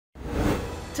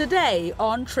Today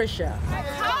on Trisha. I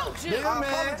told you.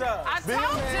 I told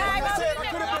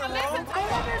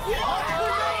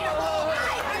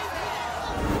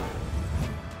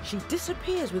you. She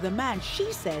disappears with a man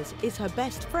she says is her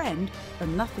best friend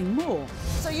and nothing more.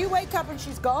 So you wake up and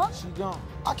she's gone? She's gone.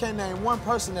 I can't name one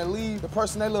person that leaves the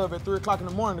person they love at 3 o'clock in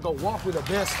the morning to go walk with a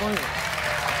best friend.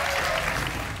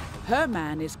 Her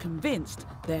man is convinced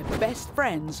they're best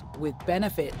friends with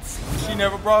benefits. She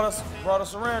never brought us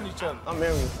around each other. I'm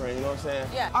Miriam's friend, you know what I'm saying?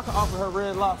 Yeah. I can offer her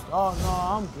Red Lobster. Oh, no,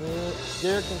 I'm good.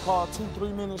 Derrick can call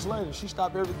 2-3 minutes later. She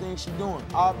stopped everything she's doing.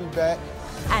 I'll be back.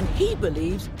 And he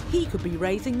believes he could be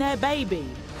raising their baby.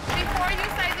 Before you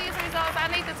say these results, I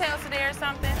need to tell Sadaris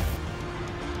something.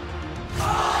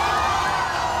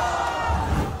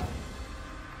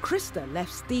 Krista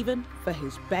left Steven for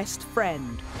his best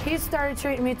friend. He started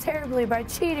treating me terribly by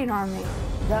cheating on me.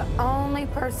 The only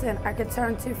person I could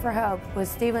turn to for help was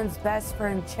Steven's best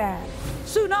friend, Chad.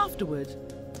 Soon afterwards,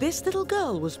 this little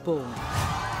girl was born.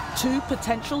 2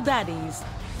 potential daddies.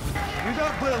 You're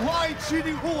not but a lying,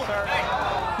 cheating whore.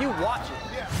 Hey, you watch it.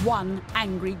 1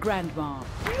 angry grandma.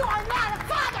 You are not a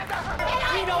father to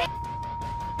her. You don't.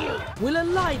 Will a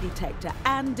lie detector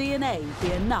and DNA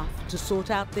be enough to sort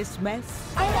out this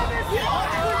mess?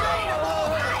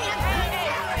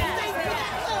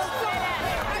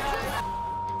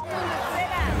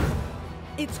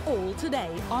 It's all today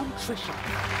on Trisha.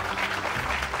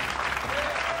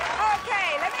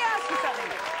 Okay, let me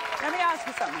ask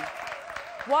you something.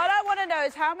 What I want to know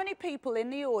is how many people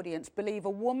in the audience believe a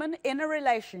woman in a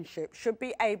relationship should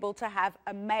be able to have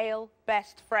a male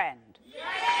best friend?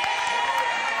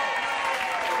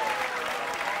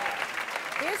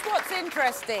 Here's what's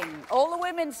interesting. All the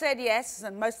women said yes,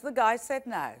 and most of the guys said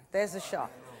no. There's a shock.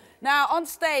 Now, on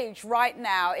stage right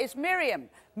now is Miriam.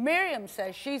 Miriam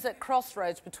says she's at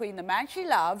crossroads between the man she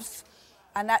loves,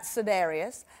 and that's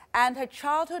Sadaris, and her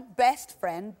childhood best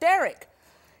friend, Derrick.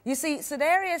 You see,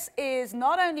 Sadaris is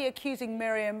not only accusing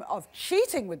Miriam of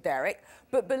cheating with Derrick,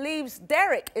 but believes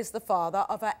Derrick is the father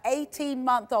of her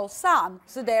 18-month-old son,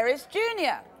 Sadaris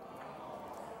Jr.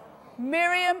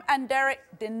 Miriam and Derrick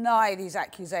deny these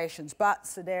accusations, but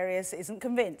Sadaris isn't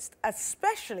convinced,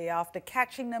 especially after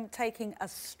catching them taking a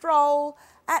stroll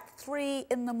at 3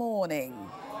 in the morning.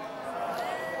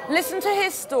 Listen to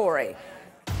his story.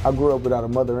 I grew up without a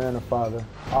mother and a father.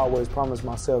 I always promised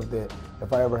myself that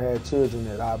if I ever had children,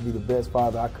 that I'd be the best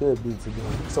father I could be to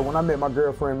them. So when I met my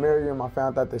girlfriend Miriam, I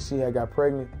found out that she had got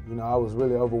pregnant. You know, I was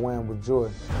really overwhelmed with joy.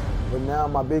 But now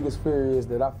my biggest fear is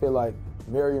that I feel like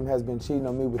Miriam has been cheating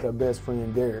on me with her best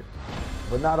friend, Derrick.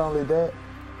 But not only that,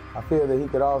 I feel that he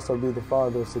could also be the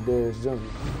father of Sadaris Jr.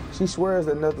 She swears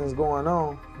that nothing's going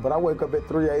on, but I wake up at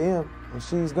 3 a.m. and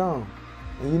she's gone.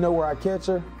 And you know where I catch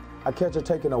her? I catch her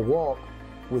taking a walk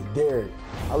with Derrick.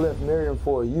 I left Miriam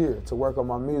for a year to work on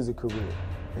my music career.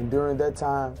 And during that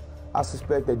time, I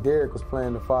suspect that Derrick was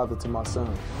playing the father to my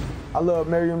son. I love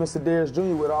Miriam and Sadaris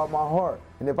Jr. with all my heart.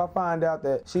 And if I find out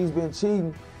that she's been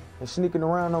cheating and sneaking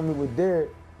around on me with Derrick,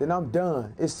 then I'm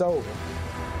done. It's over.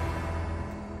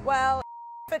 Well,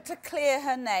 but to clear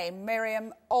her name,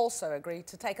 Miriam also agreed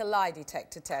to take a lie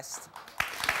detector test.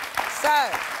 So,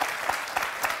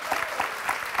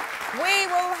 we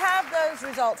will have those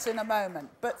results in a moment.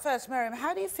 But first, Miriam,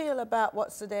 how do you feel about what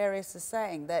Sadaris is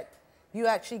saying, that you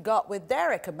actually got with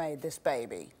Derrick and made this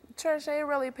baby? Trisha, it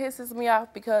really pisses me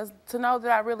off because to know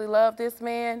that I really love this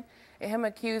man and him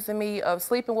accusing me of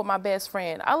sleeping with my best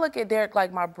friend. I look at Derrick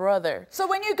like my brother. So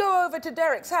when you go over to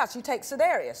Derrick's house, you take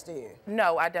Sadaris, do you?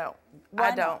 No, I don't. Why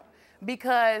I don't. not?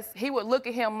 Because he would look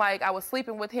at him like I was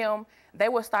sleeping with him. They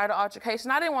would start an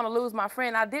altercation. I didn't want to lose my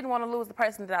friend. I didn't want to lose the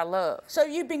person that I love. So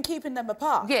you've been keeping them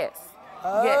apart? Yes.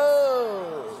 Oh.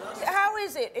 Yes. How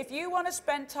is it, if you want to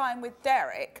spend time with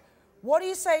Derrick, what do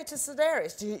you say to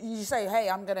Sadaris? Do you say, hey,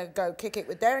 I'm going to go kick it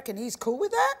with Derrick, and he's cool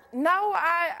with that? No,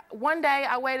 one day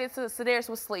I waited till Sadaris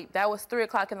was asleep. That was 3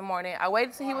 o'clock in the morning. I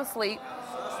waited till he was asleep,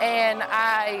 and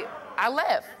I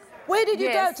left. Where did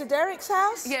you go, to Derrick's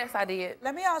house? Yes, I did.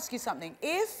 Let me ask you something.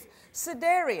 If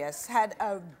Sadaris had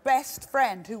a best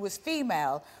friend who was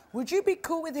female, would you be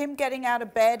cool with him getting out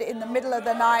of bed in the middle of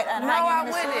the night and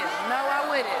hanging him? No, I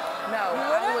wouldn't. No,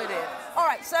 I wouldn't. All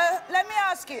right, so let me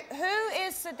ask you, who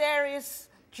is Sadaris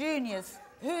Jr.'s,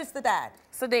 who's the dad?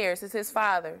 Sadaris is his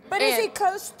father. But is he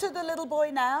close to the little boy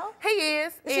now? He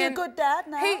is. Is he a good dad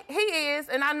now? He is,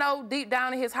 and I know deep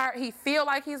down in his heart he feel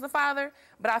like he's the father,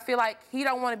 but I feel like he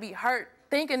don't want to be hurt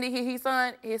thinking that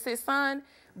he's his son,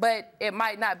 but it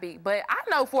might not be. But I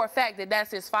know for a fact that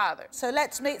that's his father. So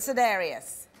let's meet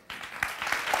Sadaris.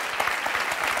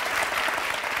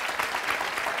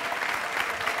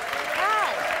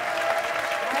 Hi.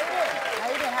 How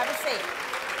you doing?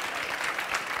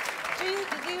 Nosey,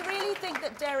 do you really think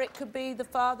that Derrick could be the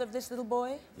father of this little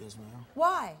boy? Yes, ma'am.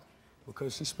 Why?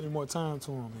 Because she spent more time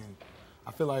to him, and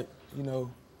I feel like, you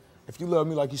know, if you love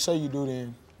me like you say you do,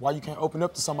 then why you can't open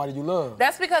up to somebody you love?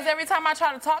 That's because every time I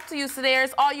try to talk to you,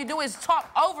 Sadaris, all you do is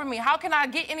talk over me. How can I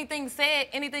get anything said,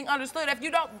 anything understood if you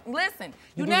don't listen?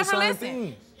 You never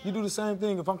listen. You do the same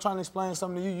thing. If I'm trying to explain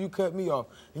something to you, you cut me off.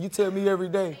 And you tell me every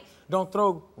day, don't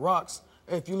throw rocks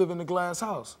if you live in a glass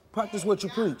house. Practice what you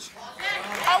preach.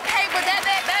 Okay, but that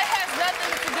has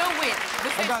nothing to do with the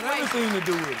situation. It got everything to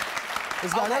do with it.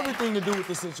 It's got everything to do with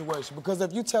the situation. Because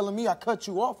if you telling me I cut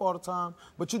you off all the time,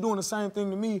 but you're doing the same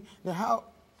thing to me, then how?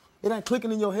 It ain't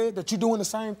clicking in your head that you're doing the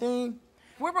same thing?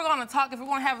 If we're gonna talk, if we're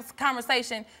gonna have a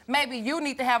conversation, maybe you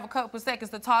need to have a couple of seconds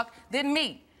to talk, then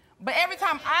me. But every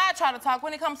time I try to talk,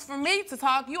 when it comes for me to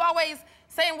talk, you always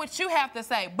saying what you have to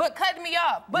say, but cutting me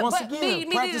off. But once again,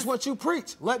 practice what you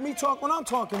preach. Let me talk when I'm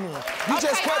talking then. You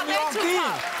just cut me off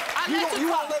then. You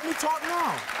won't let me talk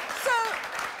now. So,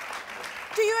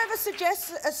 do you ever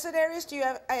suggest, Sadaris, do you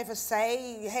ever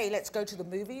say, hey, let's go to the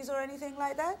movies or anything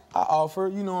like that? I offer,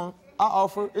 you know,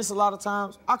 it's a lot of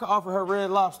times, I can offer her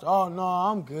Red Lobster. Oh, no,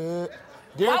 I'm good.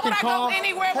 Derrick, why would I go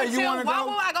anywhere with you? Why would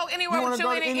I go anywhere with you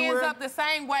and it ends up the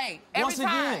same way? Every time.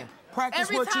 Once again,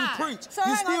 practice what you preach. So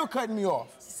you still cutting me off.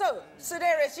 So,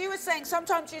 Sadaris, you were saying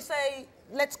sometimes you say,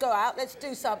 let's go out, let's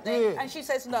do something, and she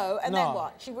says no, and then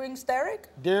what? She brings Derrick?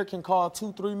 Derrick can call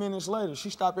 2-3 minutes later. She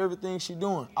stopped everything she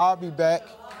doing. I'll be back.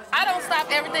 I don't stop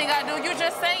everything I do. You're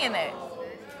just saying that.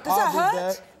 Does that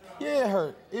hurt? Yeah, it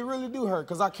hurt. It really do hurt,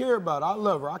 because I care about her. I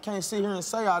love her. I can't sit here and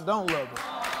say I don't love her.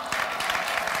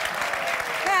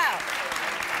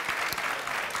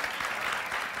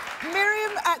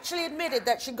 Miriam actually admitted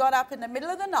that she got up in the middle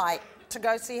of the night to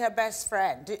go see her best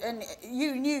friend. And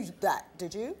you knew that,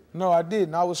 did you? No, I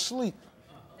didn't. I was asleep.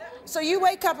 So you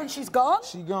wake up and she's gone?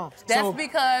 She gone. That's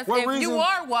because if you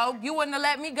are woke, you wouldn't have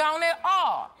let me go at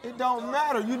all. It don't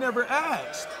matter. You never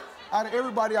asked. Out of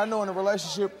everybody I know in a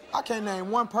relationship, I can't name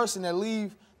one person that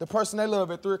leave the person they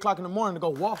love at 3 o'clock in the morning to go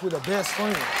walk with a best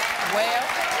friend. Well,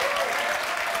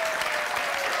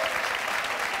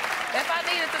 if I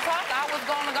needed to talk, I was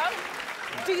going to go.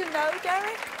 Do you know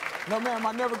Derrick? No, ma'am,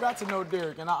 I never got to know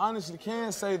Derrick, and I honestly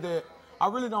can say that I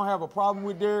really don't have a problem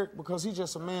with Derrick because he's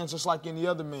just a man just like any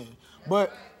other man.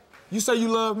 But you say you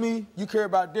love me, you care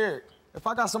about Derrick. If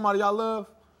I got somebody I love,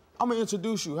 I'm gonna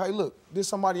introduce you. Hey, look, this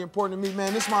somebody important to me,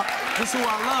 man. This who I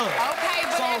love. Okay,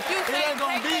 but so if you think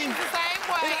things the same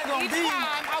way each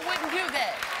time, I wouldn't do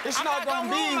that. I'm not gonna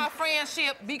ruin my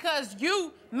friendship because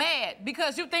you mad,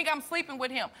 because you think I'm sleeping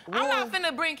with him. I'm not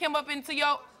finna bring him up into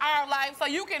our life so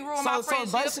you can ruin my friendship.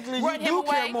 So basically, you do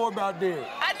care more about Derrick.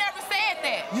 I never said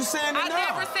that. You saying it now? I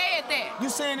never said that. You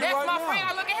saying it right now? That's my friend.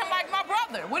 I look at him like my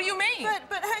brother. What do you mean?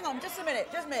 But hang on, just a minute.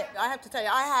 I have to tell you,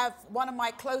 I have one of my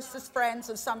closest friends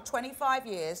of some 25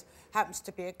 years, happens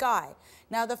to be a guy.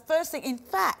 Now, the first thing, in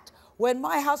fact, when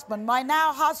my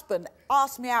now husband,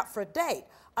 asked me out for a date,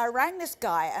 I rang this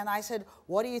guy and I said,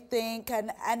 what do you think?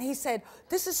 And he said,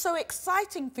 this is so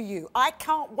exciting for you. I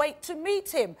can't wait to meet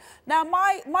him. Now,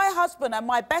 my husband and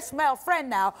my best male friend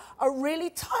now are really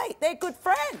tight. They're good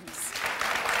friends.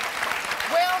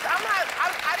 Well,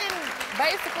 I didn't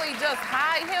basically just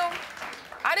hide him.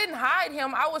 I didn't hide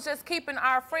him. I was just keeping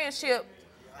our friendship.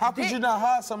 How could you not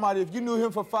hide somebody if you knew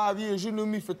him for 5 years, you knew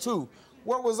me for 2?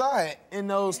 Where was I at in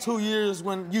those 2 years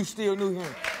when you still knew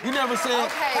him? You never said,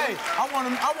 hey,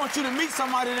 I want you to meet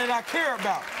somebody that I care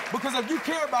about. Because if you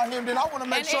care about him, then I want to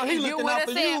make sure he's looking out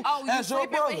for you as your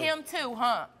brother. With him too,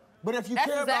 huh? But if you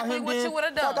care about him, then,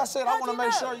 like I said, I want to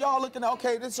make sure y'all looking at,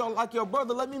 okay, this like your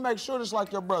brother. Let me make sure this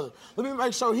like your brother. Let me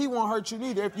make sure he won't hurt you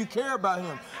neither. If you care about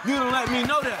him, you don't let me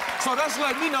know that. So that's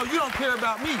let me know you don't care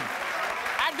about me.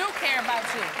 I do care about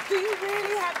you. Do you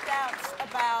really have doubts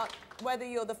about whether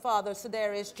you're the father of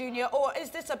Sadaris Jr., or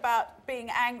is this about being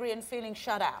angry and feeling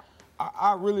shut out?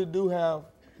 I really do have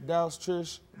doubts,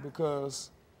 Trish,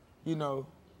 because, you know,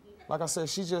 like I said,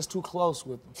 she's just too close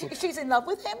with him. She's in love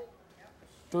with him?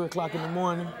 3 o'clock in the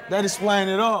morning. That explains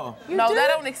it all. No, that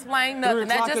don't explain nothing.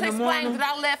 That just explains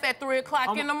that I left at 3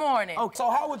 o'clock in the morning. Oh,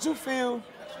 so how would you feel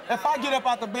if I get up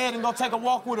out the bed and go take a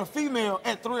walk with a female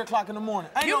at 3 o'clock in the morning?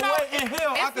 Ain't no way in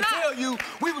hell I could tell you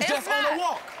we was just on a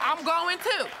walk. I'm going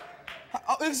too.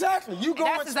 Oh, exactly. You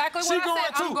going? That's exactly what I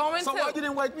said. I'm going so why you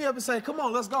didn't wake me up and say, "Come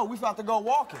on, let's go. We about to go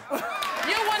walking." You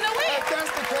wouldn't have win. If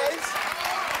that's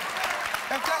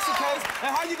the case,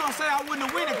 then how you gonna say I wouldn't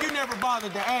have win if you never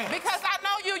bothered to ask? Because I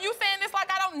know you. You saying this like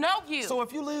I don't know you. So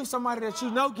if you leave somebody that you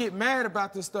know get mad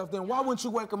about this stuff, then why wouldn't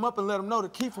you wake them up and let them know to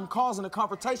keep from causing a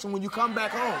confrontation when you come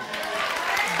back home?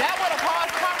 That would have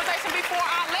caused a conversation before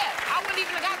I left.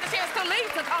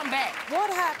 What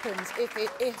happens if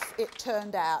it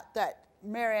turned out that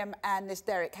Miriam and this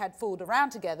Derrick had fooled around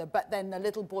together, but then the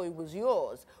little boy was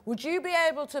yours? Would you be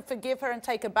able to forgive her and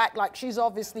take her back like she's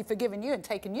obviously forgiven you and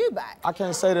taken you back? I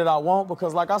can't say that I won't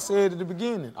because, like I said at the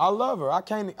beginning, I love her. I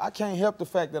can't help the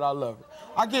fact that I love her.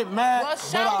 I get mad,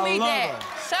 but I love her.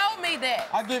 Show me that.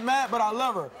 I get mad, but I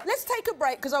love her. Let's take a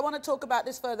break because I want to talk about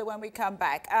this further when we come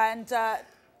back. And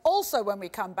also when we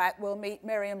come back, we'll meet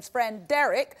Miriam's friend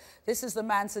Derrick. This is the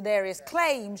man Sadaris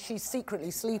claims she's secretly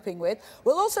sleeping with.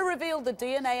 We'll also reveal the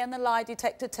DNA and the lie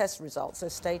detector test results, so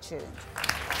stay tuned.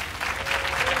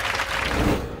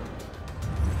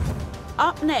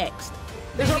 Up next.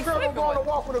 Is your girl gonna go on a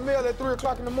walk with a male at 3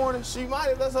 o'clock in the morning? She might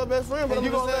if that's her best friend, but And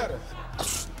I'm you just gonna saying. let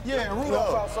her? Yeah, and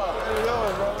Rudolph's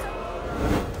outside.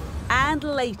 And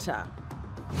later,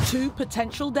 2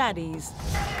 potential daddies.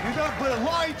 You don't play a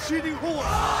lying, cheating whore.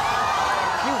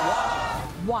 You watch it.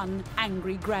 1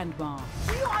 angry grandma.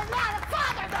 You are not a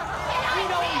father, though.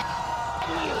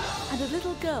 And a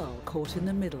little girl caught in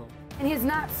the middle. And he's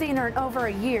not seen her in over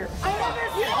a year.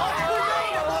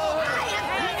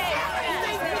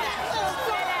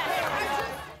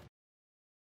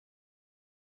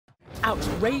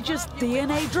 Outrageous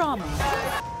DNA drama.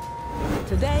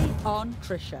 Today on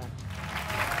Trisha.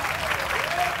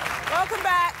 Welcome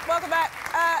back, welcome back.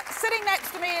 Sitting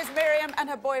next to me is Miriam and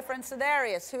her boyfriend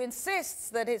Sadaris, who insists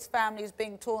that his family is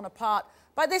being torn apart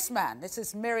by this man. This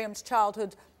is Miriam's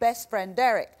childhood best friend,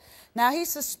 Derrick. Now, he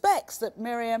suspects that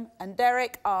Miriam and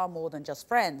Derrick are more than just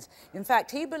friends. In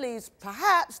fact, he believes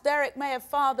perhaps Derrick may have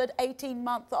fathered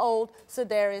 18-month-old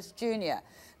Sadaris Jr.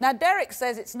 Now, Derrick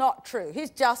says it's not true. He's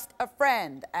just a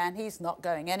friend, and he's not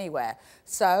going anywhere.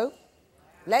 So,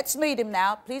 let's meet him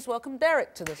now. Please welcome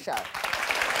Derrick to the show.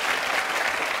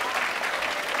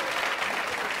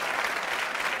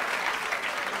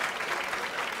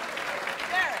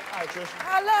 Hi, Trisha.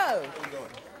 Hello. How you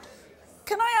doing?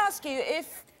 Can I ask you,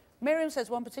 if Miriam says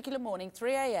one particular morning,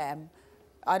 3 a.m.,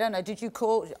 I don't know, did you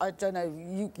call, I don't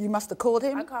know, you must have called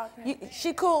him? I called him.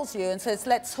 She calls you and says,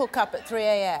 let's hook up at 3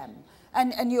 a.m.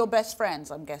 And you're best friends,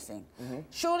 I'm guessing. Mm-hmm.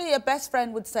 Surely a best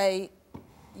friend would say,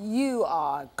 you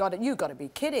got to be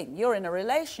kidding. You're in a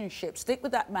relationship. Stick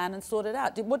with that man and sort it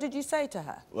out. What did you say to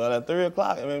her? Well, at 3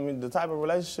 o'clock, I mean, the type of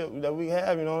relationship that we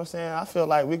have, you know what I'm saying? I feel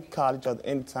like we can call each other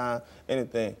anytime,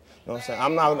 anything. You know what I'm saying?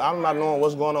 I'm not knowing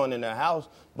what's going on in their house,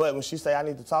 but when she say I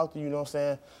need to talk to you, you know what I'm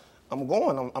saying? I'm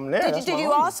going. I'm there. Did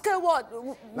you ask her what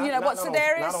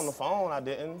Sadaris? Not on the phone. I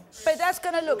didn't. But that's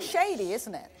going to look shady,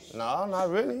 isn't it? No, not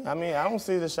really. I mean, I don't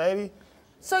see the shady.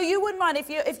 So you wouldn't mind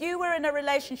if you were in a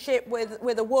relationship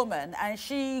with a woman and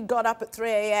she got up at 3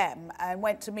 a.m. and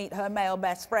went to meet her male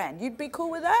best friend, you'd be cool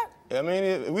with that? I mean,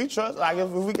 if we trust, like if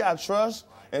we got trust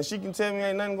and she can tell me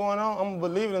ain't nothing going on, I'm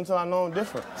gonna believe it until I know I'm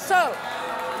different. So,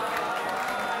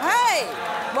 hey,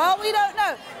 well, we don't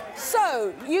know.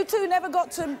 So, you two never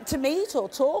got to meet or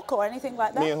talk or anything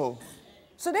like that? Me and who?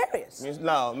 Sadaris.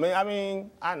 No, I mean,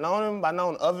 I known him, I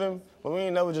known of him, but we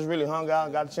ain't never just really hung out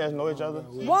and got a chance to know each other.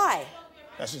 Why?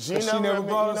 She never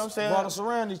brought us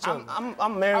around each other.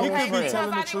 I'm Miriam's Okay, friend.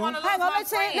 telling the truth. Hang on, let's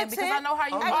see it. Because I know how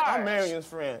you are. I'm Miriam's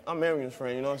friend. I'm Miriam's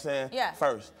friend, you know what I'm saying? Yeah.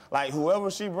 First. Like,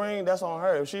 whoever she bring, that's on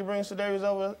her. If she brings Sadaris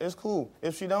over, it's cool.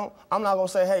 If she don't, I'm not gonna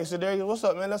say, hey, Sadaris, what's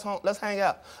up, man? Let's hang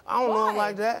out. I don't know him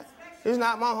like that. He's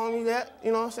not my homie yet,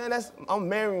 you know what I'm saying? I'm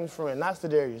Miriam's friend, not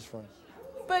Sadaris' friend.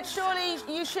 But surely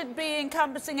you should be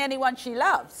encompassing anyone she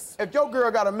loves. If your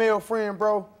girl got a male friend,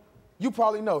 bro, you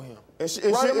probably know him.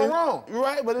 Right or wrong? You're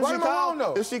right, but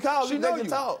if she calls, they can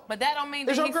talk. But that don't mean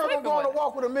that Is your he's girl gonna sleeping go on a with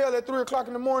walk with a male at 3 o'clock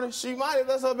in the morning? She might if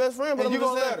that's her best friend, but And I'm you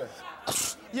just gonna saying. let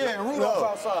her? Yeah, and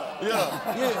Rudolph's outside. Yeah.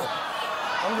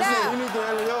 I'm just saying, you need to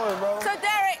enter yours, bro. So,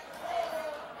 Derrick,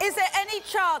 is there any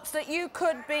chance that you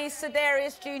could be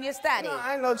Sadaris Jr.'s daddy? No,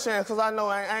 ain't no chance, because I know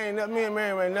me and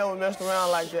Miriam ain't never messed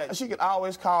around like that. She can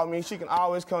always call me. She can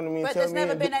always come to me and But tell there's me.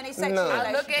 never been any sexual None.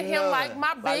 I look at him like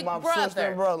my big my brother. sister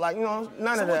and brother. Like, you know,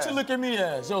 none So of that. what you look at me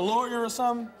as? Your lawyer or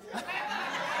something? We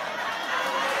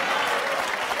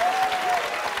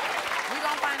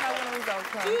gonna find out when the results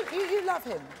come. You love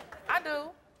him? I do.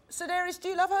 Sadaris, do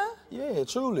you love her? Yeah,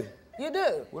 truly. You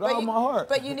do? With all my heart.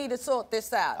 But you need to sort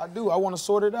this out. I do. I want to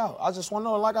sort it out. I just want to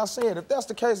know, like I said, if that's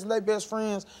the case and they best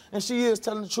friends and she is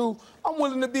telling the truth, I'm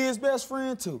willing to be his best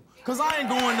friend too. Because I ain't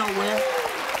going nowhere.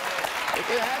 It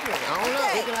can happen. I don't know.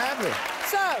 It can happen.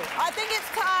 So, I think it's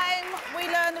time we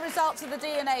learn the results of the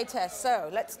DNA test. So,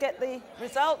 let's get the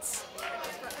results.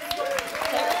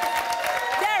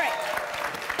 Derrick.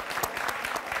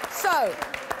 So,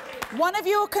 one of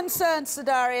your concerns,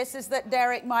 Sadaris, is that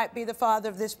Derrick might be the father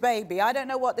of this baby. I don't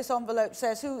know what this envelope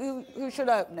says. Who should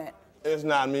open it? It's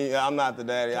not me. I'm not the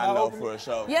daddy. I know for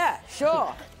sure. Yeah,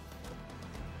 sure.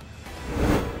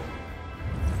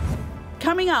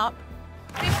 Coming up,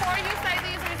 Before you say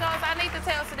these results, I need to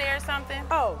tell Sadaris something.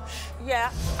 Oh,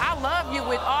 yeah. I love you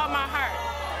with all my heart,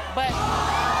 but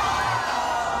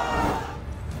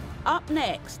up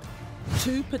next,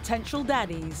 two potential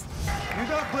daddies You're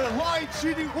gonna play a lying,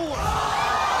 cheating whore.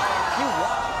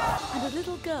 and a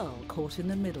little girl caught in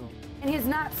the middle. And he's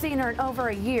not seen her in over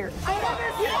a year.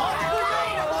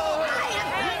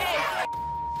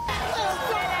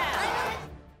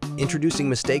 Introducing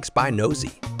Mistakes by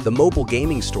Nosey, the mobile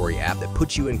gaming story app that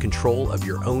puts you in control of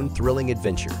your own thrilling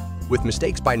adventure. With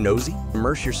Mistakes by Nosey,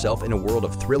 immerse yourself in a world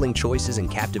of thrilling choices and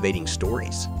captivating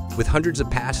stories. With hundreds of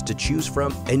paths to choose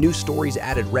from and new stories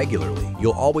added regularly,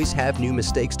 you'll always have new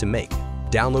mistakes to make.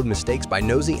 Download Mistakes by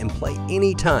Nosey and play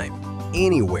anytime,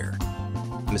 anywhere.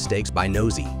 Mistakes by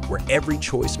Nosey, where every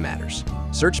choice matters.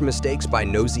 Search Mistakes by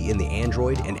Nosey in the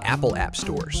Android and Apple app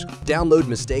stores. Download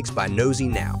Mistakes by Nosey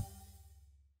now.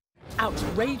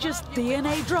 Outrageous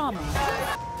DNA drama.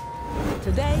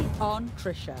 Today on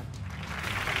Trisha.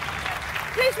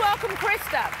 Please welcome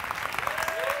Krista.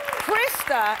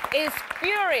 Krista is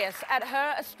furious at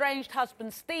her estranged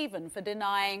husband, Steven, for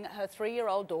denying her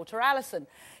 3-year-old daughter, Alison.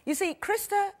 You see,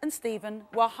 Krista and Steven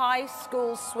were high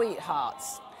school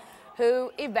sweethearts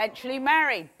who eventually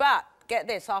married. But, get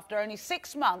this, after only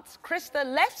 6 months, Krista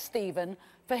left Steven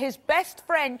for his best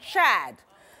friend, Chad.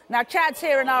 Now, Chad's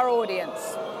here in our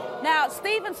audience. Now,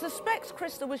 Steven suspects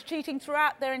Krista was cheating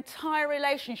throughout their entire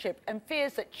relationship and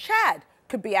fears that Chad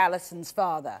could be Alison's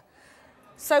father.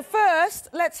 So first,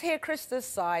 let's hear Krista's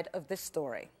side of this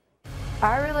story.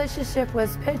 Our relationship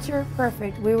was picture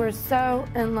perfect. We were so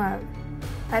in love.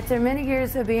 After many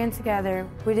years of being together,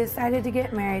 we decided to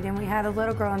get married and we had a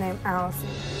little girl named Allison.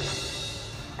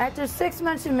 After 6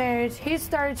 months of marriage, he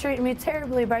started treating me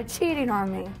terribly by cheating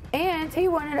on me. And he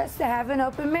wanted us to have an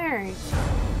open marriage.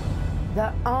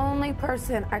 The only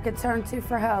person I could turn to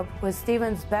for help was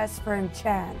Steven's best friend,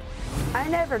 Chad. I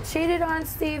never cheated on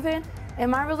Steven,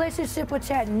 and my relationship with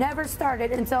Chad never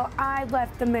started until I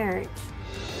left the marriage.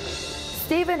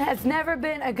 Steven has never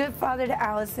been a good father to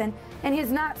Allison, and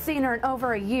he's not seen her in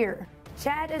over a year.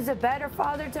 Chad is a better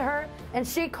father to her, and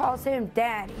she calls him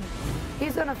Daddy.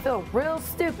 He's gonna feel real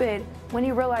stupid when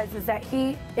he realizes that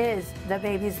he is the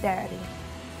baby's daddy.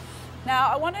 Now,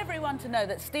 I want everyone to know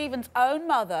that Steven's own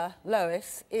mother,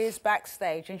 Lois, is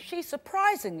backstage, and she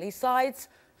surprisingly sides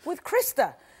with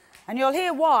Krista. And you'll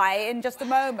hear why in just a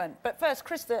moment. But first,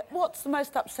 Krista, what's the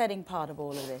most upsetting part of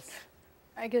all of this?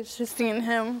 I guess just seeing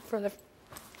him for the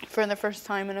first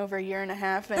time in over a year and a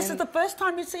half. And this is the first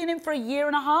time you've seen him for a year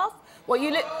and a half? What,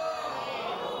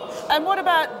 and what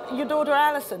about your daughter,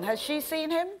 Alison? Has she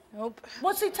seen him? Nope.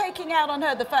 What's he taking out on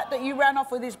her, the fact that you ran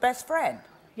off with his best friend?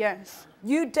 Yes.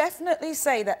 You definitely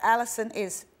say that Alison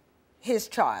is his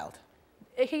child.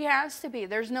 He has to be.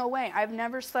 There's no way. I've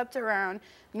never slept around.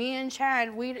 Me and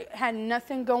Chad, we had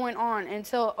nothing going on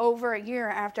until over a year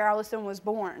after Allison was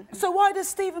born. So why does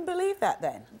Steven believe that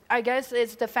then? I guess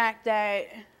it's the fact that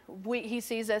he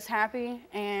sees us happy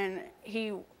and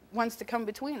he wants to come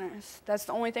between us. That's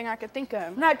the only thing I could think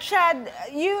of. Now, Chad,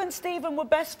 you and Steven were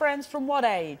best friends from what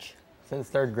age? Since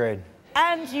 3rd grade.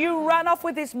 And you ran off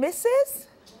with his missus?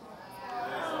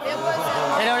 It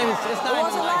wasn't. They don't even, it's not It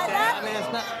wasn't like that? I mean,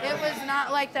 it's not. It was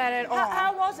not like that at all.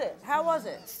 How was it? How was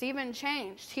it? Steven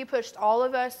changed. He pushed all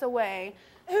of us away.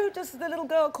 Who does the little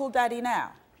girl call Daddy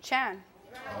now? Chad.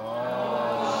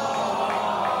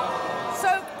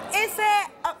 So is there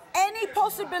any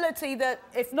possibility that,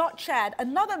 if not Chad,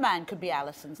 another man could be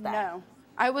Alison's dad? No.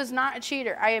 I was not a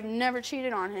cheater. I have never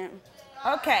cheated on him.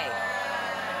 Okay.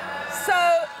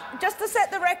 So, just to set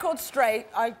the record straight,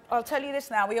 I'll tell you this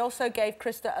now. We also gave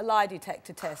Krista a lie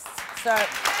detector test. So,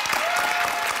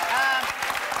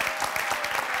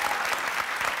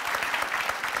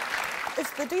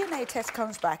 if the DNA test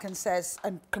comes back and says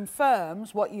and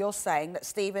confirms what you're saying, that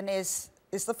Steven is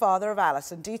the father of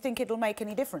Alison, do you think it'll make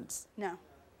any difference? No.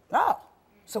 Oh,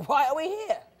 so why are we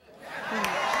here?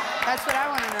 That's what I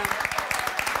want to know.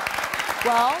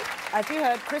 Well, as you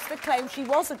heard, Krista claims she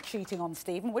wasn't cheating on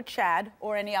Steven with Chad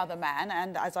or any other man,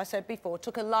 and as I said before,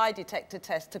 took a lie detector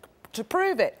test to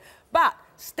prove it. But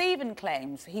Steven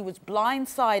claims he was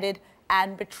blindsided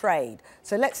and betrayed.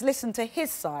 So let's listen to his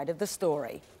side of the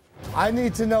story. I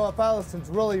need to know if Alison's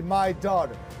really my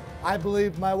daughter. I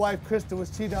believe my wife Krista was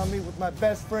cheating on me with my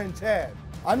best friend Chad.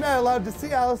 I'm not allowed to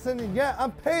see Alison, and yet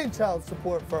I'm paying child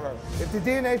support for her. If the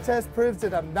DNA test proves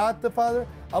that I'm not the father,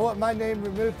 I want my name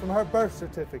removed from her birth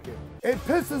certificate. It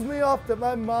pisses me off that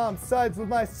my mom sides with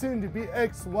my soon-to-be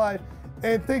ex-wife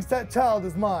and thinks that child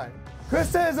is mine.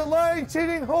 Krista is a lying,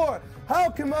 cheating whore. How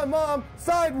can my mom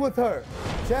side with her?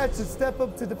 Chad should step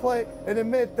up to the plate and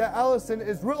admit that Allison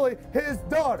is really his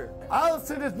daughter.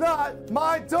 Allison is not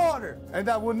my daughter, and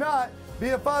I will not be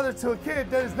a father to a kid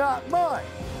that is not mine.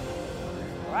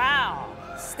 Wow.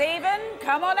 Steven,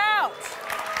 come on out.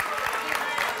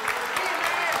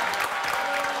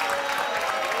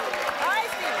 Hi,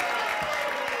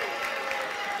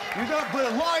 You're not but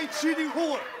a lying, cheating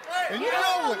whore. And you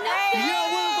know it. Hey, You know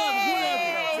whatever.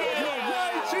 You're a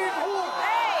lying, cheating whore.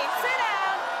 Hey, sit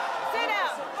down. Sit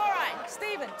down. All right,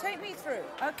 Steven, take me through.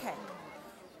 Okay.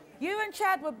 You and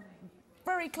Chad were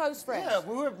very close friends. Yeah,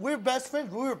 we were best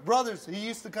friends. We were brothers. He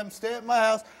used to come stay at my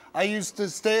house. I used to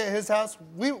stay at his house.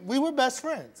 We were best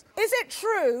friends. Is it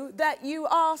true that you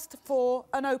asked for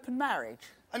an open marriage?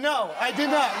 No, I did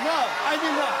not. No, I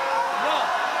did not. No.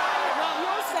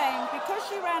 You're saying because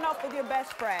she ran off with your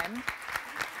best friend,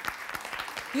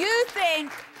 you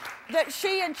think that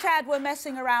she and Chad were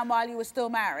messing around while you were still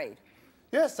married?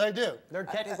 Yes, I do. They're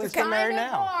technically still married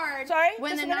now. Sorry?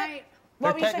 When Just the a minute. night...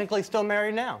 They're technically still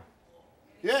married now.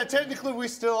 Yeah, technically we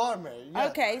still are married. Yeah.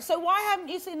 Okay, so why haven't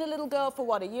you seen the little girl for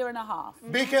what, a year and a half?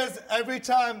 Because every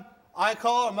time I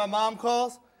call or my mom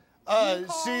calls,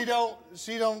 she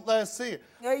don't let us see it.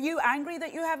 Are you angry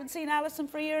that you haven't seen Allison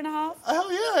for a year and a half?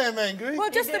 Hell yeah, I am angry. Well,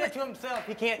 just he did it to himself.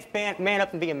 He can't man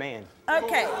up and be a man.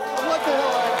 Okay. What the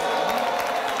hell?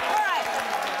 All right.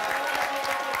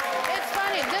 It's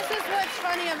funny. This is what's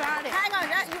funny about it. Hang on.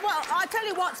 Well, I'll tell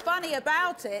you what's funny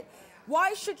about it.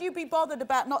 Why should you be bothered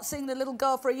about not seeing the little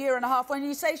girl for a year and a half when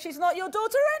you say she's not your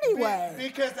daughter anyway?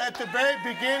 Because at the very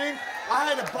beginning, I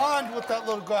had a bond with that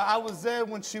little girl. I was there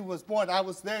when she was born. I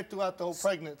was there throughout the whole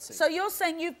pregnancy. So you're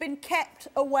saying you've been kept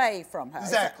away from her?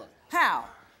 Exactly. How?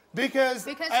 Because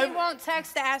he won't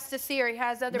text to ask to see her. He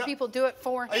has other people do it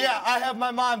for him. Yeah, I have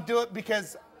my mom do it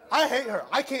because I hate her.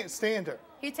 I can't stand her.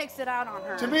 He takes it out on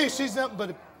her. To me, she's nothing but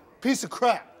a piece of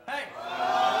crap. Hey,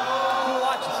 you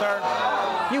watch it, sir.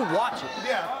 You watch it.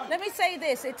 Yeah. Let me say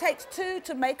this. It takes two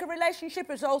to make a relationship.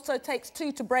 It also takes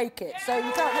two to break it. So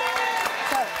you can't...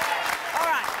 So, all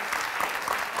right.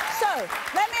 So,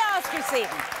 let me ask you,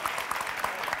 Stephen.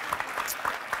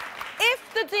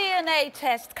 If the DNA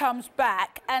test comes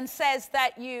back and says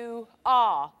that you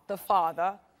are the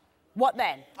father, what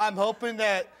then? I'm hoping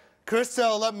that Krista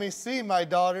will let me see my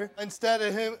daughter. Instead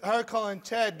of her calling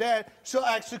Chad dad, she'll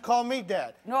actually call me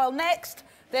dad. Well, next,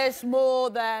 there's more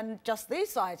than just these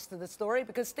sides to the story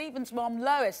because Stephen's mom,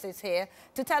 Lois, is here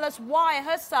to tell us why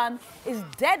her son is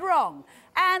dead wrong.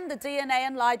 And the DNA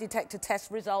and lie detector test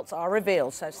results are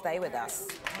revealed, so stay with us.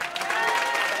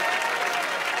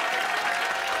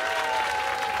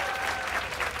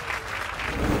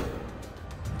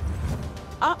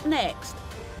 Up next,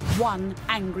 one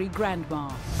angry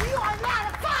grandma. You are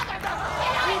not a father!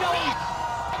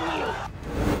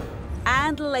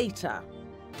 And later.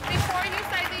 Before you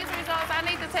say these results, I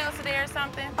need to tell Sadaris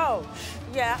something. Oh,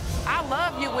 yeah. I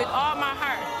love you with all my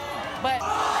heart, but...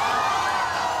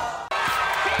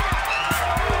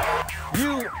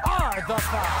 You are the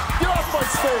father. Get off my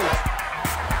stage.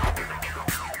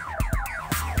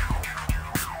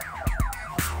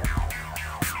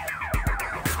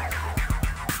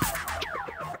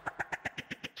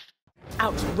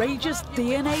 Outrageous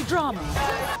DNA drama.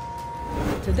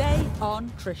 Today on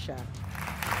Trisha.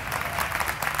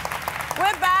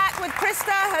 We're back with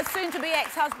Krista, her soon-to-be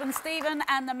ex-husband Steven,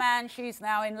 and the man she's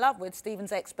now in love with,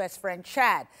 Steven's ex-best friend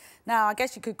Chad. Now, I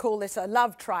guess you could call this a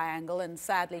love triangle, and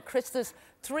sadly, Krista's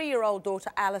 3-year-old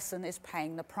daughter Allison is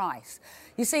paying the price.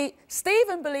 You see,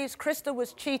 Steven believes Krista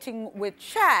was cheating with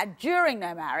Chad during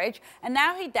their marriage, and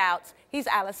now he doubts he's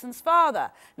Allison's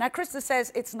father. Now, Krista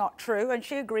says it's not true, and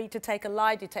she agreed to take a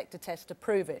lie detector test to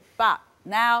prove it. But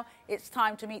now it's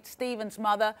time to meet Steven's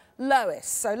mother, Lois.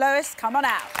 So, Lois, come on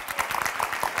out.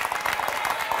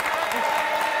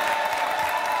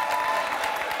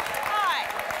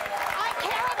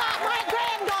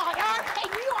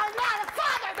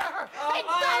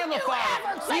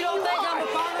 You don't think I'm a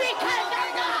father? Because you don't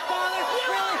think I'm a father?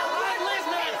 Really? I'd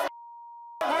listen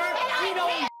to her. You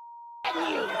don't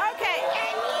you. Okay.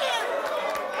 And you.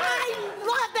 I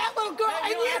love that little girl,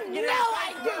 and you know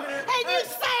I do. And you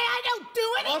say I don't do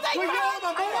anything We know wrong.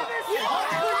 my mother. You are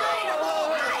right.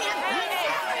 I am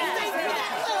everything for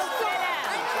that little girl.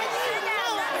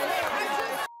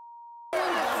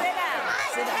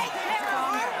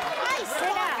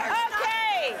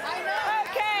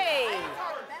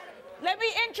 Let me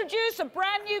introduce a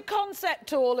brand new concept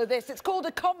to all of this. It's called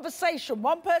a conversation.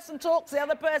 One person talks, the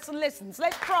other person listens.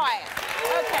 Let's try it.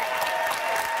 Okay.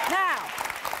 Now,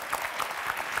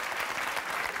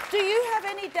 Do you have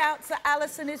any doubts that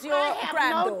Alison is your granddaughter? I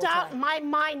have no doubt in my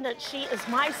mind that she is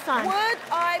my son. Would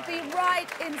I be right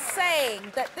in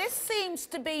saying that this seems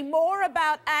to be more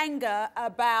about anger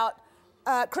about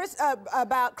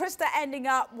Krista ending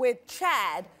up with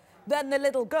Chad than the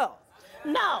little girl?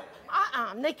 No,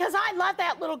 because I love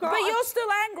that little girl. But you're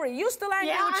still angry. You're still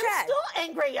angry with Chad. Yeah, I'm still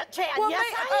angry at Chad. Well,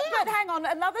 yes, I am. But hang on,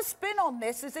 another spin on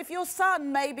this is if your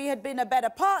son maybe had been a better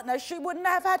partner, she wouldn't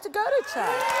have had to go to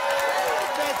Chad.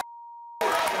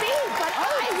 But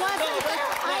I wasn't there.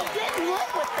 I didn't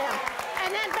live with them.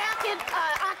 And then back in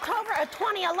October of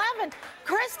 2011,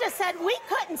 Krista said we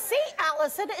couldn't see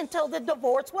Alison until the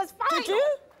divorce was final. Did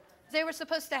you? They were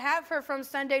supposed to have her from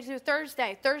Sunday to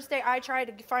Thursday. Thursday, I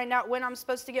tried to find out when I'm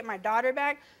supposed to get my daughter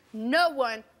back. No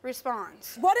one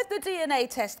responds. What if the DNA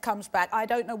test comes back? I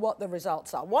don't know what the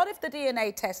results are. What if the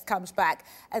DNA test comes back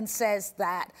and says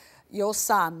that your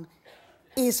son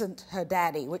isn't her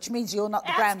daddy, which means you're not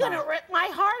the grandma? That's going to rip my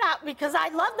heart out because I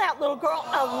love that little girl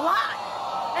a lot.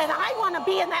 And I want to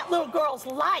be in that little girl's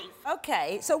life.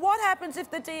 Okay, so what happens if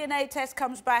the DNA test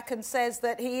comes back and says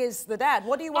that he is the dad?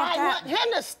 What do you want to happen? I want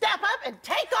him to step up and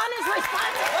take on his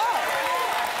responsibility.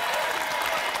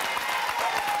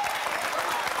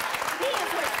 He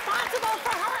is responsible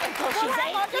for her until she's 18.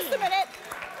 Hang on, just a minute.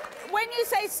 When you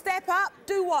say step up,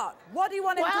 do what? What do you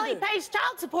want him to do? Well, he pays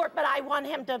child support, but I want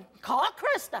him to call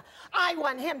Krista. I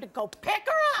want him to go pick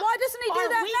her up. Why doesn't he do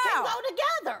that now? We can go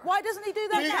together. Why doesn't he do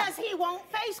that now? Because he won't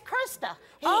face Krista.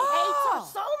 He hates her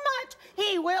so much,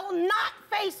 he will not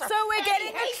face her. So we're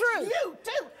getting the truth. You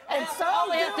too. And so all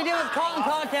we have to do is call in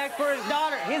contact for his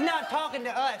daughter. He's not talking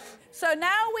to us. So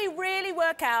now we really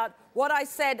work out what I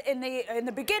said in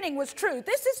the beginning was true.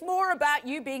 This is more about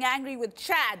you being angry with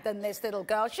Chad than this little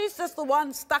girl. She's just the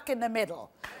one stuck in the middle.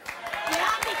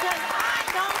 Yeah, because I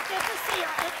don't get to see her.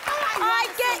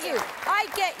 I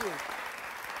get you.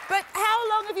 But how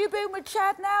long have you been with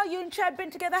Chad now? You and Chad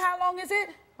been together, how long is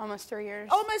it? Almost 3 years.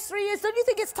 Almost 3 years. Don't you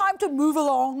think it's time to move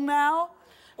along now?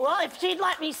 Well, if she'd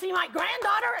let me see my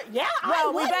granddaughter, yeah, I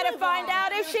would. Well, we better find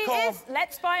out if she is.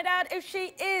 Let's find out if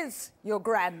she is your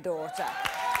granddaughter.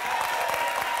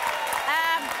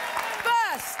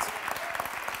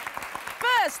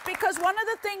 First, because one of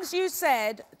the things you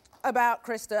said about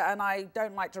Krista, and I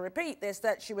don't like to repeat this,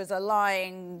 that she was a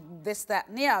lying this, that,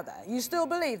 and the other. You still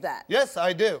believe that? Yes,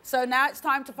 I do. So now it's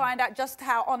time to find out just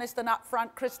how honest and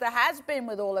upfront Krista has been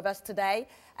with all of us today.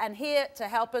 And here to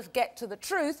help us get to the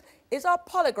truth is our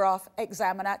polygraph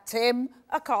examiner, Tim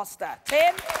Acosta.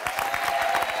 Tim?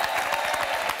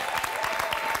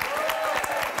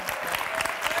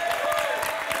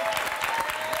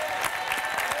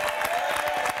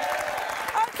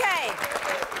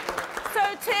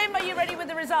 Tim, are you ready with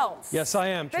the results? Yes, I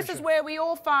am, This Trisha. is where we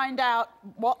all find out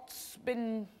what's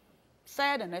been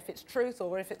said and if it's truth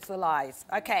or if it's the lies.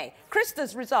 Okay,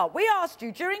 Krista's result. We asked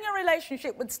you, during your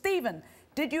relationship with Steven,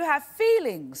 did you have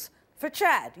feelings for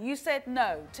Chad? You said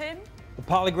no. Tim? The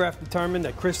polygraph determined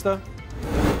that Krista...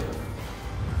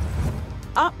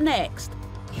 Up next,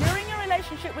 during your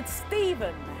relationship with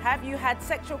Steven, have you had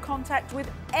sexual contact with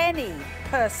any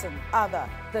person other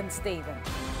than Steven?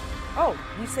 Oh,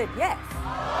 you said yes.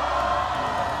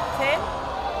 Tim?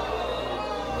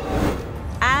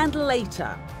 And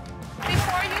later.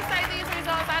 Before you say these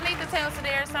results, I need to tell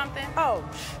Sadaris something. Oh,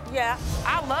 yeah.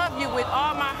 I love you with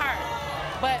all my heart,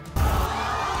 but...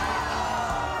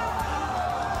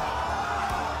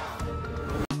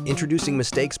 Introducing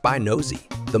Mistakes by Nosey,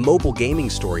 the mobile gaming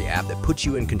story app that puts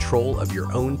you in control of your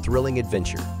own thrilling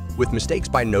adventure. With Mistakes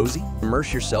by Nosey,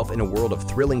 immerse yourself in a world of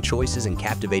thrilling choices and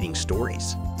captivating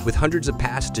stories. With hundreds of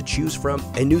pasts to choose from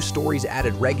and new stories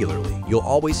added regularly, you'll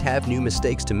always have new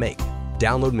mistakes to make.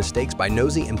 Download Mistakes by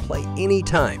Nosey and play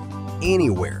anytime,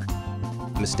 anywhere.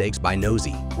 Mistakes by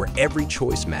Nosey, where every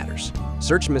choice matters.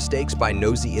 Search Mistakes by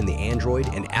Nosey in the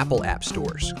Android and Apple app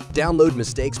stores. Download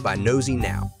Mistakes by Nosey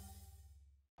now.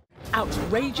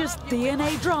 Outrageous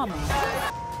DNA drama.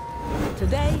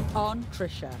 Today on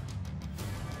Trisha.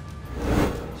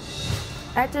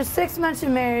 After 6 months of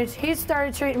marriage, he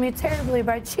started treating me terribly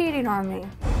by cheating on me.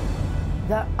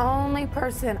 The only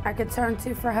person I could turn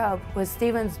to for help was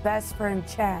Steven's best friend,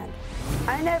 Chad.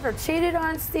 I never cheated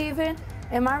on Steven,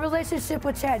 and my relationship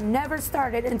with Chad never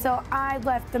started until I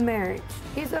left the marriage.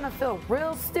 He's gonna feel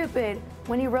real stupid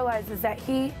when he realizes that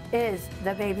he is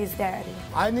the baby's daddy.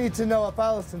 I need to know if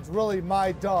Allison's really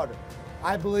my daughter.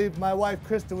 I believe my wife,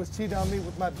 Krista, was cheating on me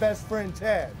with my best friend,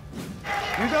 Chad.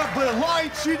 You're nothing but a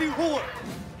lying, cheating whore.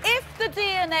 If the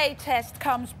DNA test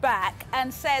comes back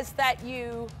and says that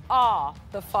you are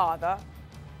the father,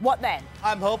 what then?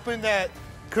 I'm hoping that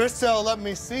Krista will let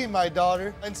me see my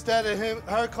daughter. Instead of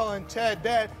her calling Chad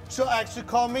dad, she'll actually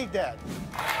call me dad.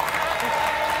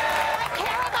 I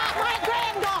care about my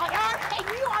granddaughter, and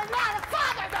you are not a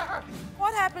father to her.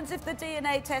 What happens if the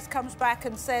DNA test comes back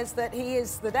and says that he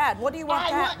is the dad? What do you want?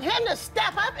 I want him to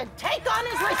step up and take on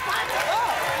his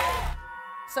responsibility.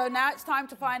 So now it's time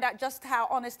to find out just how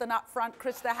honest and upfront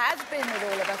Krista has been with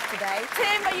all of us today.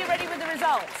 Tim, are you ready with the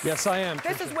results? Yes, I am.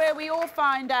 This is where we all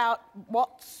find out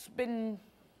what's been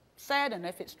said and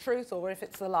if it's truth or if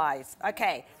it's the lies.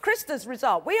 Okay, Krista's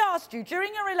result. We asked you,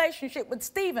 during your relationship with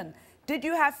Steven, did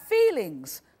you have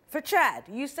feelings for Chad?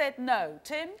 You said no.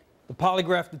 Tim? The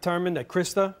polygraph determined that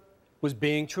Krista was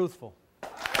being truthful.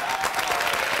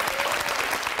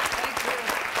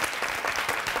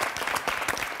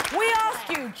 We asked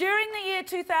you, during the year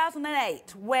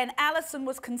 2008, when Alison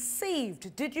was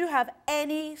conceived, did you have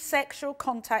any sexual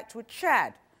contact with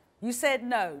Chad? You said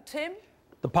no. Tim?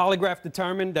 The polygraph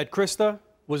determined that Krista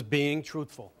was being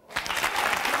truthful.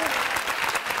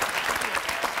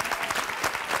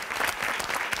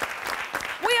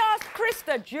 We asked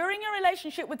Krista, during your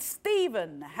relationship with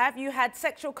Steven, have you had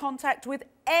sexual contact with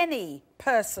any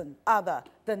person other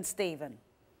than Steven?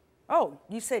 Oh,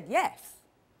 you said yes.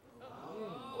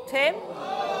 Tim?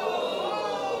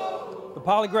 The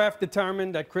polygraph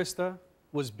determined that Krista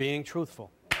was being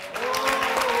truthful.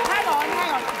 Hang on.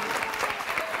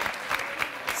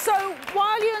 So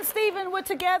while you and Steven were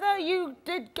together, you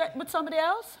did get with somebody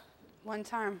else? One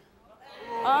time.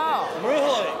 Oh.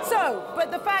 Really? So, but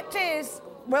the fact is,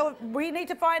 well, we need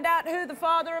to find out who the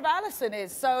father of Alison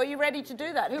is. So are you ready to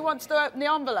do that? Who wants to open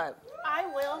the envelope? I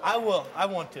will. I will. I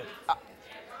want to. Are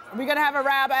we going to have a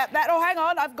row about that? Oh, hang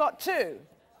on. I've got two.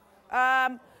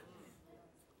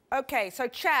 Okay, so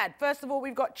Chad. First of all,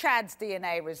 we've got Chad's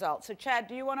DNA results. So, Chad,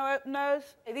 do you want to open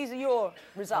those? These are your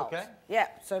results. Okay. Yeah,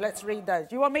 so let's read those.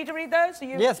 Do you want me to read those? Or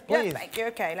you... Yes, please. Yeah, thank you.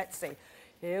 Okay, let's see.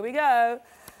 Here we go.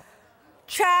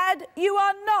 Chad, you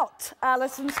are not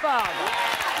Alison's father.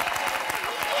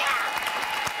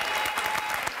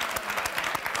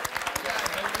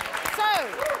 So,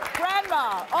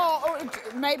 Grandma, or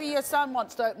maybe your son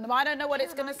wants to open them. I don't know what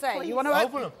it's going to say. You want to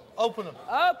open them? Open them.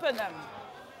 Open them.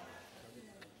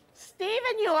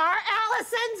 Steven, you are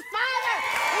Alison's father.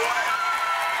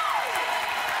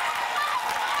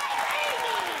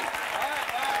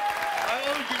 I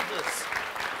owe you this.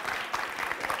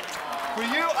 For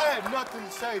you, I have nothing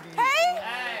to say to you. Hey,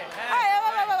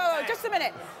 just a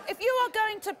minute. If you are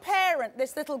going to parent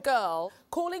this little girl,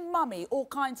 calling mummy all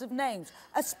kinds of names,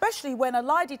 especially when a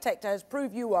lie detector has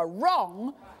proved you are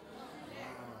wrong,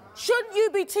 shouldn't you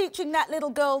be teaching that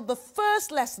little girl the first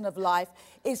lesson of life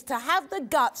is to have the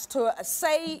guts to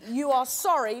say you are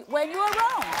sorry when you are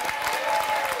wrong?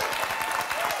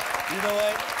 You know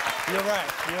what? You're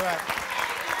right. You're right.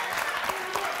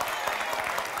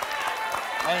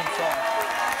 I am sorry.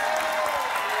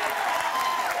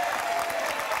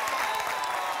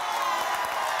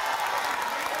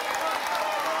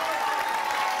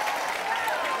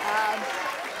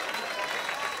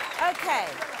 Okay,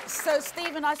 so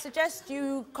Steven, I suggest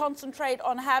you concentrate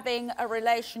on having a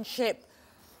relationship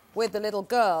with the little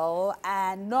girl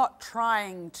and not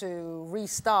trying to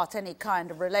restart any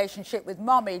kind of relationship with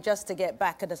mommy just to get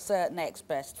back at a certain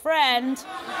ex-best friend.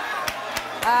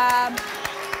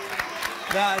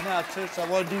 No, Trish, I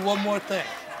want to do one more thing.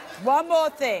 One more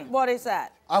thing. What is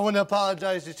that? I want to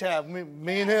apologize to Chad. Me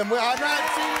and him, I'm not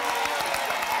seeing...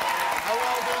 I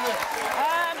won't do this.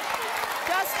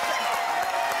 Just...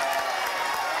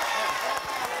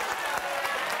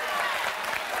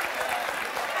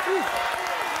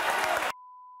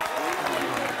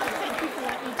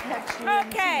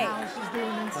 Okay.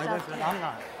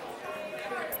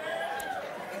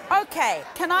 Okay,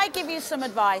 can I give you some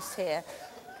advice here?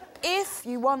 If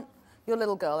you want your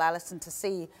little girl, Alison, to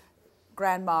see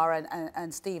Grandma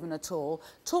and Steven at all,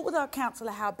 talk with our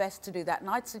counsellor how best to do that. And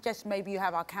I'd suggest maybe you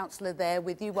have our counsellor there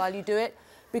with you while you do it.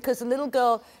 Because the little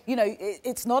girl, you know,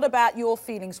 it's not about your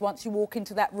feelings once you walk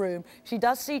into that room. She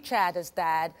does see Chad as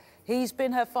dad. He's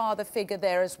been her father figure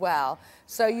there as well.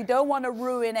 So you don't want to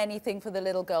ruin anything for the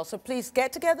little girl. So please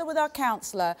get together with our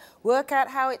counsellor, work out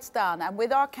how it's done, and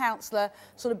with our counsellor,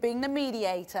 sort of being the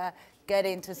mediator, get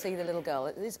in to see the little girl.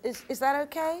 Is that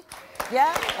okay?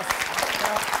 Yeah?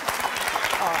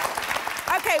 All right.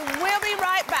 Okay, we'll be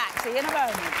right back. See you in a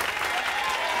moment.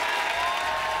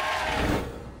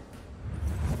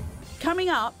 Coming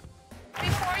up.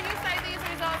 Before you say these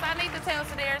results, I need to tell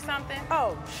Sadaris something.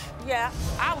 Oh, yeah.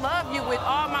 I love you with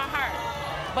all my heart,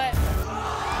 but...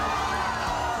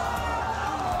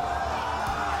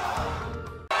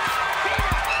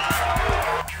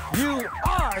 You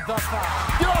are the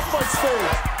part. Get off my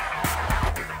stage.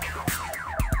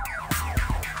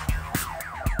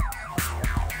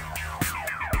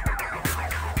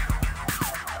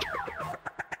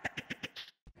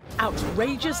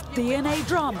 Outrageous DNA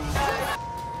drama.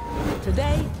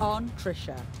 Today on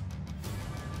Trisha.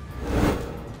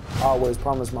 I always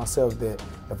promised myself that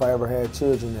if I ever had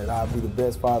children, that I'd be the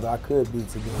best father I could be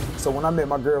to them. So when I met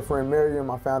my girlfriend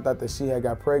Miriam, I found out that she had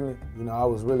got pregnant. You know, I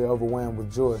was really overwhelmed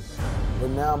with joy. But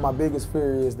now my biggest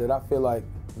fear is that I feel like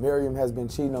Miriam has been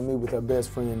cheating on me with her best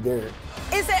friend, Derrick.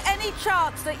 Is there any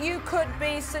chance that you could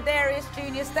be Sadaris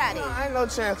Jr.'s daddy? No, ain't no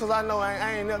chance, because I know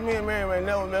me and Miriam ain't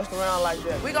never messed around like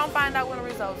that. We gonna find out when the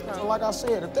results come. So like I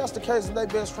said, if that's the case, if they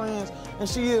best friends, and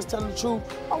she is telling the truth,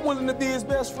 I'm willing to be his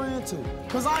best friend too.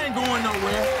 Because I ain't going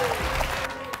nowhere.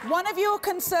 One of your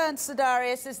concerns,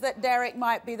 Sadaris, is that Derrick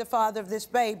might be the father of this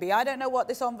baby. I don't know what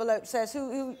this envelope says.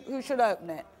 Who should open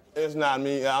it? It's not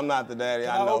me. I'm not the daddy.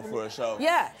 I know for sure.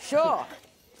 Yeah, sure.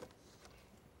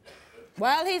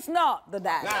 Well, he's not the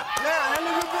daddy. Now,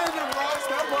 handle your business, bro.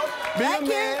 Step up. Be Thank a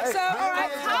man. you. So, all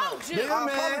right. I told you. Be a man.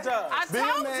 I told you. I said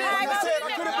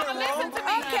I could have been wrong. Listen to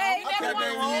me. Okay. You never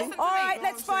wanted to listen to me. All right,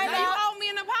 let's find now out. You owe me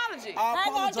an apology.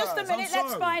 Hang on just a minute.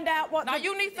 Let's find out what. Now,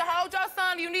 you need to hold your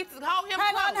son. You need to hold him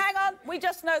close. Hang on. We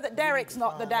just know that Derrick's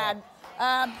not the dad.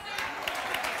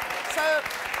 So,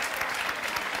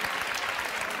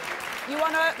 you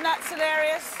want to open that,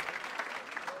 Sadaris?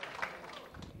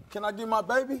 Can I get my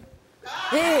baby?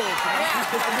 Here.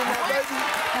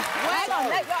 Hang on.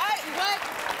 What?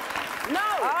 No.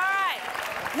 All right.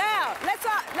 Now,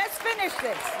 let's finish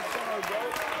this.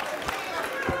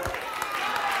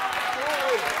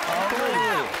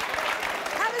 Now,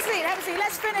 have a seat.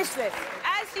 Let's finish this.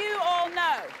 As you all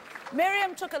know,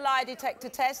 Miriam took a lie detector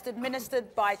test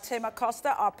administered by Tim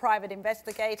Acosta, our private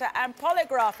investigator and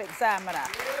polygraph examiner.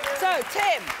 So,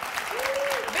 Tim.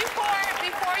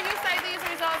 Before you say these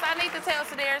results, I need to tell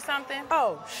Sadaris something.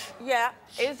 Oh, yeah.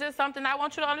 It's just something I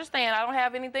want you to understand. I don't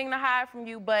have anything to hide from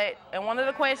you, but in one of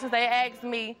the questions they asked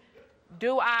me,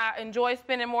 do I enjoy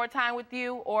spending more time with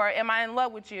you or am I in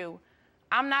love with you?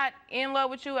 I'm not in love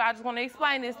with you. I just want to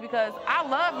explain this because I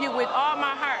love you with all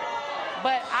my heart.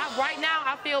 But right now,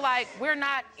 I feel like we're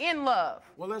not in love.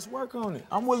 Well, let's work on it.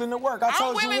 I'm willing to work. I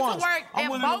told you once. I'm willing to work, I'm and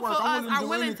willing both to work. of I'm us are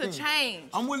willing willing to to do change.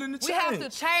 I'm willing to change. We have to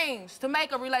change to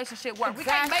make a relationship work. We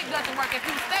can't make nothing work if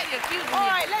you steady accusing me. All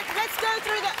right, let's go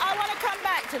through that. I want to come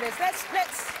back to this. Let's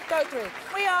go through.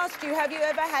 We asked you, have you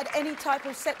ever had any type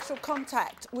of sexual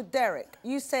contact with Derrick?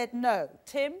 You said no.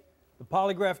 Tim? The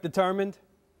polygraph determined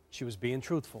she was being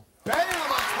truthful. Damn, I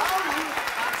told you.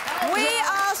 We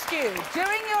asked you,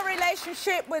 during your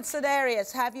relationship with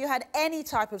Sadaris, have you had any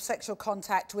type of sexual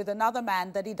contact with another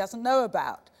man that he doesn't know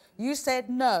about? You said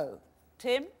no.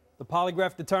 Tim? The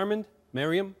polygraph determined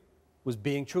Miriam was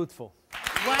being truthful.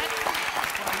 What?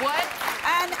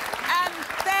 And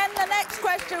then the next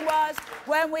question was,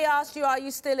 when we asked you, are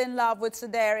you still in love with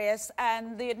Sadaris?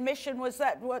 And the admission was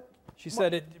that what? She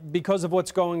said it because of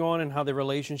what's going on and how the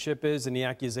relationship is and the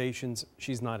accusations,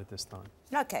 she's not at this time.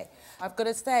 Okay, I've got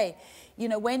to say, you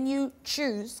know, when you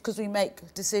choose, because we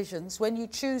make decisions, when you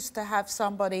choose to have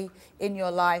somebody in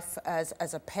your life as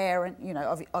a parent, you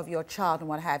know, of your child and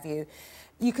what have you,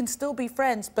 you can still be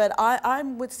friends, but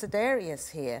I'm with Sadaris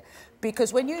here,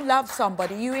 because when you love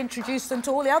somebody, you introduce them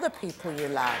to all the other people you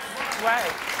love.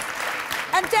 Right.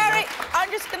 And Derrick, I'm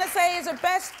just going to say, as a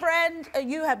best friend,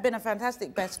 you have been a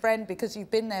fantastic best friend because you've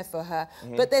been there for her.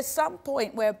 Mm-hmm. But there's some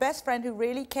point where a best friend who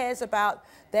really cares about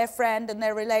their friend and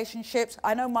their relationships,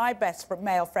 I know my best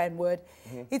male friend would,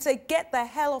 he'd say, get the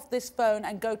hell off this phone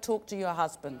and go talk to your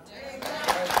husband.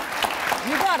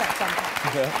 You got it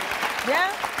sometimes.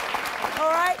 Yeah?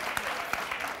 All right?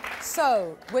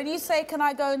 So, when you say, can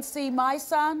I go and see my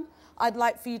son? I'd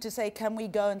like for you to say, can we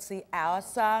go and see our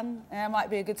son? And that might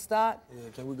be a good start. Yeah,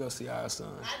 can we go see our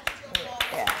son?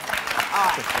 Yeah. All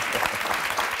right.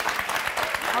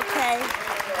 Okay.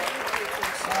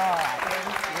 All right.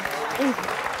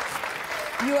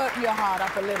 You open your heart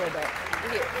up a little bit.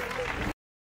 Here.